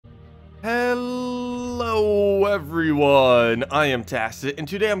Hello everyone, I am Tacet, and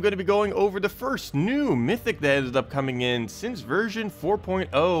today I'm going to be going over the first new Mythic that ended up coming in since version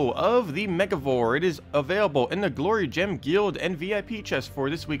 4.0 of the Megavore. It is available in the Glory Gem Guild and VIP chest for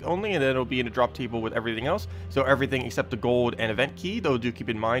this week only, and then it'll be in a drop table with everything else. So everything except the gold and event key, though do keep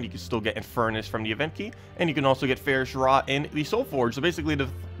in mind you can still get Infernus from the event key, and you can also get Ferris Ra and the Soul Forge. So basically the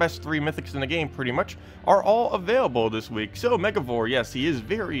best three Mythics in the game pretty much are all available this week. So Megavore, yes, he is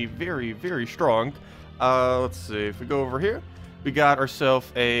very strong. Let's see, if we go over here, we got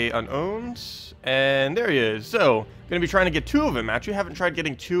ourselves a unowned, and there he is. So gonna be trying to get two of him. Actually haven't tried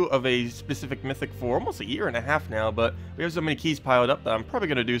getting two of a specific Mythic for almost a year and a half now, but we have so many keys piled up that I'm probably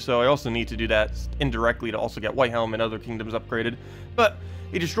gonna do so. I also need to do that indirectly to also get White Helm and other kingdoms upgraded. But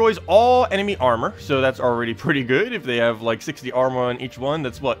he destroys all enemy armor, so that's already pretty good. If they have like 60 armor on each one,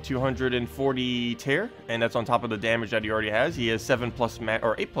 that's what, 240 tear, and that's on top of the damage that he already has. He has 8 plus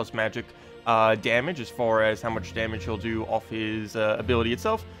magic damage as far as how much damage he'll do off his ability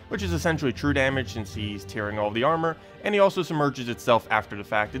itself, which is essentially true damage since he's tearing all the armor, and he also submerges itself after the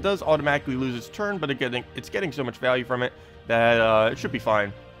fact. It does automatically lose its turn, but it's getting so much value from it that it should be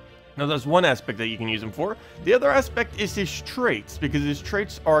fine. Now, there's one aspect that you can use him for. The other aspect is his traits, because his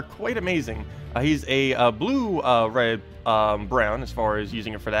traits are quite amazing. He's a blue, red, brown as far as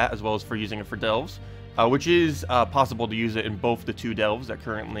using it for that, as well as for using it for delves, which is possible to use it in both the two delves that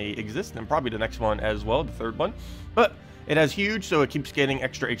currently exist, and probably the next one as well, the third one. But it has huge, so it keeps getting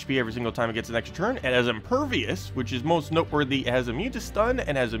extra HP every single time it gets an extra turn. It has impervious, which is most noteworthy. It has immune to stun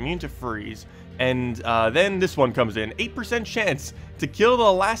and has immune to freeze. And then this one comes in. 8% chance to kill the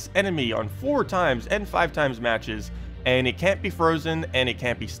last enemy on 4 times and 5 times matches. And it can't be frozen, and it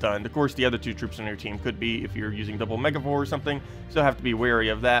can't be stunned. Of course, the other two troops on your team could be if you're using double Megavore or something, so have to be wary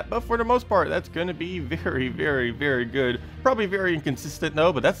of that. But for the most part, that's going to be very good. Probably very inconsistent,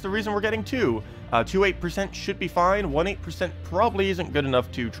 though, but that's the reason we're getting 2. 2 8% should be fine. 1 8% probably isn't good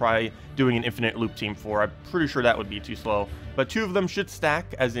enough to try doing an infinite loop team for. I'm pretty sure that would be too slow. But 2 of them should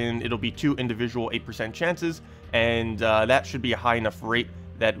stack, as in it'll be 2 individual 8% chances, and that should be a high enough rate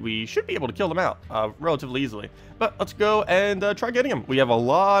that we should be able to kill them out relatively easily. But let's go and try getting them. We have a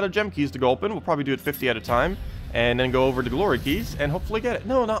lot of gem keys to go open. We'll probably do it 50 at a time, and then go over to glory keys and hopefully get it.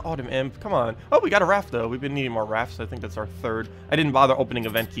 No, not Autumn Imp. Come on. Oh, we got a raft, though. We've been needing more rafts. I think that's our 3rd. I didn't bother opening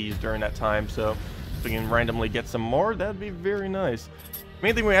event keys during that time, so if we can randomly get some more, that'd be very nice.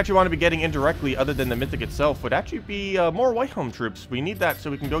 Main thing we actually want to be getting indirectly, other than the Mythic itself, would actually be more White Helm troops. We need that so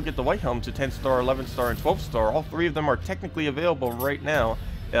we can go get the White Helm to 10-star, 11-star, and 12-star. All 3 of them are technically available right now.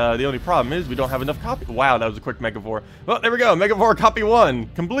 The only problem is we don't have enough copy. Wow, that was a quick Megavore. Well, there we go. Megavore copy 1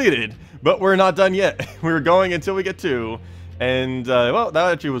 completed, but we're not done yet. We're going until we get 2. And, well,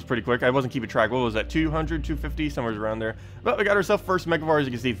 that actually was pretty quick. I wasn't keeping track. What was that? 200, 250, somewhere around there. But we got ourselves first Megavore. As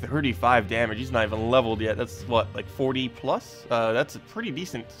you can see, 35 damage. He's not even leveled yet. That's, what, like 40 plus? That's a pretty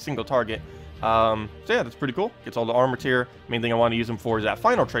decent single target. So yeah, that's pretty cool. Gets all the armor tier. Main thing I want to use him for is that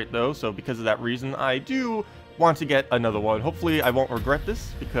final trait, though. So because of that reason, I do want to get another one. Hopefully I won't regret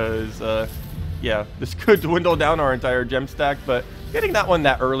this, because yeah, this could dwindle down our entire gem stack, but getting that one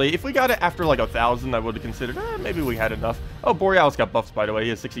that early, if we got it after like 1,000, I would have considered maybe we had enough. Oh, Borealis got buffs, by the way. He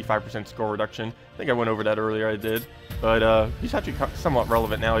has 65% score reduction. I think I went over that earlier. I did, but he's actually somewhat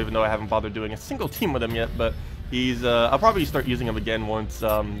relevant now, even though I haven't bothered doing a single team with him yet. But he's I'll probably start using him again once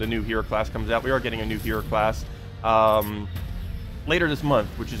the new hero class comes out. We are getting a new hero class later this month,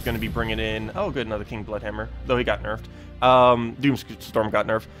 which is going to be bringing in, oh good, another King Bloodhammer, though he got nerfed. Doomstorm got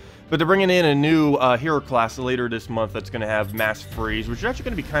nerfed. But they're bringing in a new hero class later this month that's going to have Mass Freeze, which is actually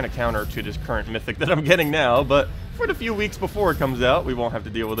going to be kind of counter to this current Mythic that I'm getting now, but for the few weeks before it comes out, we won't have to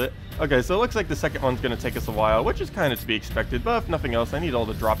deal with it. Okay, so it looks like the second one's going to take us a while, which is kind of to be expected, but if nothing else, I need all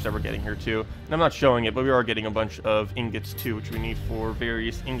the drops that we're getting here too. And I'm not showing it, but we are getting a bunch of ingots too, which we need for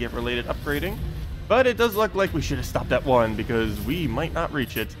various ingot-related upgrading. But it does look like we should have stopped at 1, because we might not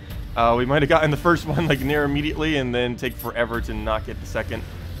reach it. We might have gotten the first one like near immediately and then take forever to not get the second.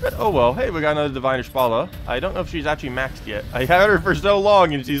 But oh well. Hey, we got another Divine Ishpala. I don't know if she's actually maxed yet. I had her for so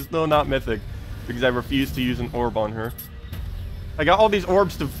long and she's still not mythic, because I refused to use an orb on her. I got all these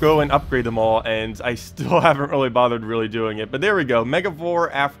orbs to go and upgrade them all, and I still haven't really bothered doing it. But there we go. Megavore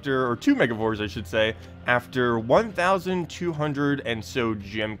after, or 2 Megavores I should say, after 1,200 and so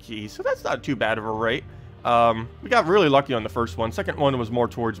gem keys. So that's not too bad of a rate. We got really lucky on the first one. Second one was more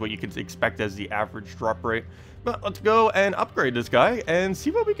towards what you could expect as the average drop rate. But let's go and upgrade this guy and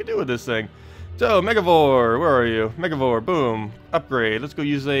see what we can do with this thing. So, Megavore, where are you? Megavore, boom, upgrade. Let's go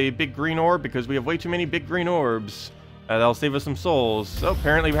use a big green orb, because we have way too many big green orbs. That'll save us some souls. So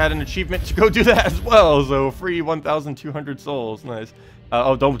apparently we had an achievement to go do that as well. So free 1,200 souls. Nice.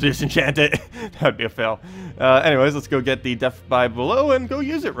 Oh, don't disenchant it. That'd be a fail. Anyways, let's go get the Death by Below and go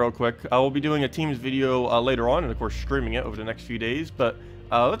use it real quick. We'll be doing a Teams video later on, and of course streaming it over the next few days. But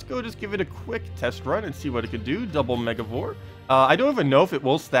let's go just give it a quick test run and see what it could do. Double Megavore. I don't even know if it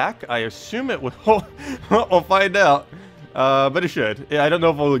will stack. I assume it will. We'll find out. But it should. Yeah, I don't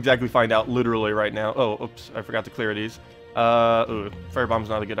know if we'll exactly find out literally right now. Oh, oops. I forgot to clear these. Ooh, Firebomb's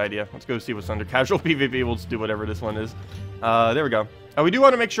not a good idea. Let's go see what's under casual PvP. We'll just do whatever this one is. There we go. We do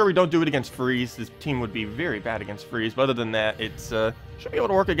want to make sure we don't do it against freeze. This team would be very bad against freeze. But other than that, it's should be able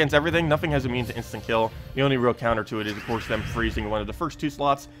to work against everything. Nothing has immune to instant kill. The only real counter to it is, of course, them freezing one of the first 2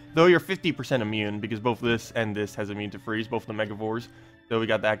 slots. Though you're 50% immune, because both this and this has immune to freeze, both the Megavores. So we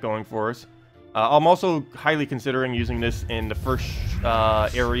got that going for us. I'm also highly considering using this in the first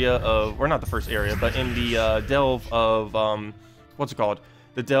area of, or not the first area, but in the delve of, what's it called?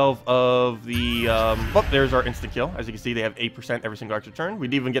 The delve of the, oh, there's our instant kill. As you can see, they have 8% every single extra turn. We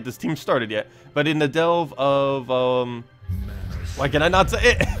didn't even get this team started yet. But in the delve of, why can I not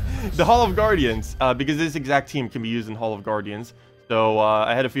say it? The Hall of Guardians, because this exact team can be used in Hall of Guardians. So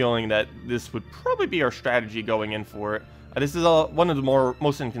I had a feeling that this would probably be our strategy going in for it. This is one of the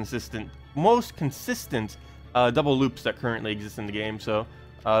most consistent double loops that currently exist in the game, so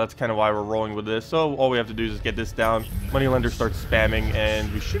that's kind of why we're rolling with this. So all we have to do is just get this down, Moneylender starts spamming,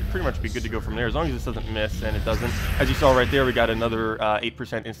 and we should pretty much be good to go from there, as long as this doesn't miss, and it doesn't. As you saw right there, we got another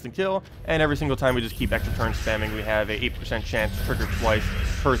 8% instant kill, and every single time we just keep extra turn spamming, we have a 8% chance to trigger twice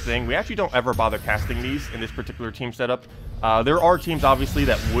per thing. We actually don't ever bother casting these in this particular team setup. There are teams, obviously,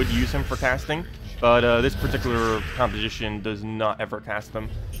 that would use him for casting, but this particular composition does not ever cast them.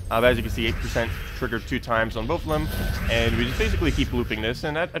 As you can see, 8% triggered 2 times on both of them, and we just basically keep looping this,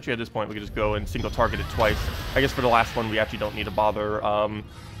 and actually at this point we can just go and single target it twice. I guess for the last one we actually don't need to bother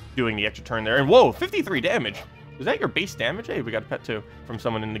doing the extra turn there. And whoa, 53 damage! Is that your base damage? Hey, we got a pet too from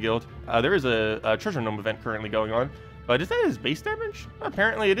someone in the guild. There is a treasure gnome event currently going on. But is that his base damage?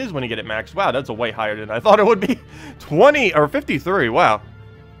 Apparently it is when you get it maxed. Wow, that's a way higher than I thought it would be. 20 or 53, wow.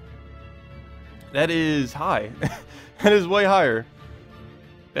 That is high. That is way higher.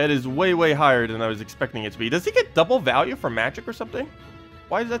 That is way, way higher than I was expecting it to be. Does he get double value for magic or something?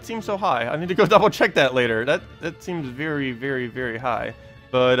 Why does that seem so high? I need to go double check that later. That seems very, very, very high.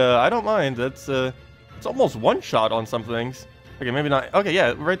 But I don't mind. That's it's almost one shot on some things. Okay, maybe not. Okay,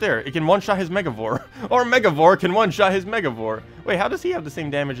 yeah, right there. It can one-shot his Megavore. Or Megavore can one-shot his Megavore. Wait, how does he have the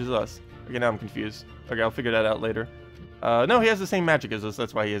same damage as us? Okay, now I'm confused. Okay, I'll figure that out later. No, he has the same magic as us.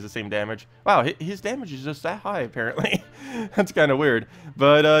 That's why he has the same damage. Wow, his damage is just that high, apparently. That's kind of weird.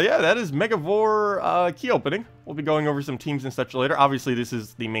 But, yeah, that is Megavore key opening. We'll be going over some teams and such later. Obviously, this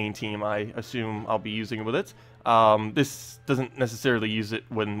is the main team. I assume I'll be using with it. This doesn't necessarily use it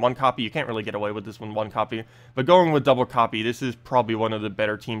when one copy. You can't really get away with this when one copy. But going with double copy, this is probably one of the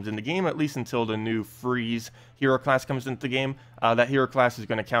better teams in the game, at least until the new Freeze hero class comes into the game. That hero class is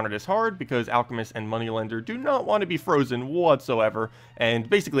going to counter this hard because Alchemist and Moneylender do not want to be frozen whatsoever. And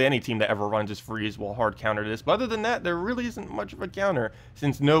basically any team that ever runs this Freeze will hard counter this. But other than that, there really isn't much of a counter,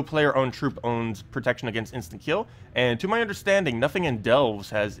 since no player-owned troop owns protection against instant kill. And to my understanding, nothing in Delves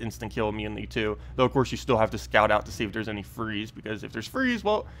has instant kill immunity too. Though of course you still have to scout out to see if there's any freeze, because if there's freeze,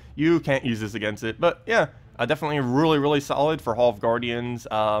 well, you can't use this against it. But yeah, definitely really, really solid for Hall of Guardians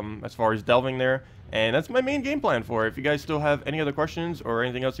as far as delving there. And that's my main game plan for it. If you guys still have any other questions or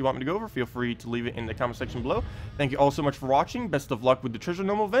anything else you want me to go over, feel free to leave it in the comment section below. Thank you all so much for watching. Best of luck with the Treasure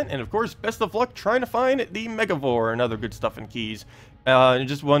Gnome event. And of course, best of luck trying to find the Megavore and other good stuff and keys. And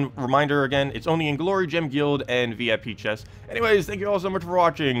just one reminder again, it's only in Glory, Gem Guild, and VIP chests. Anyways, thank you all so much for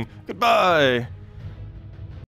watching. Goodbye!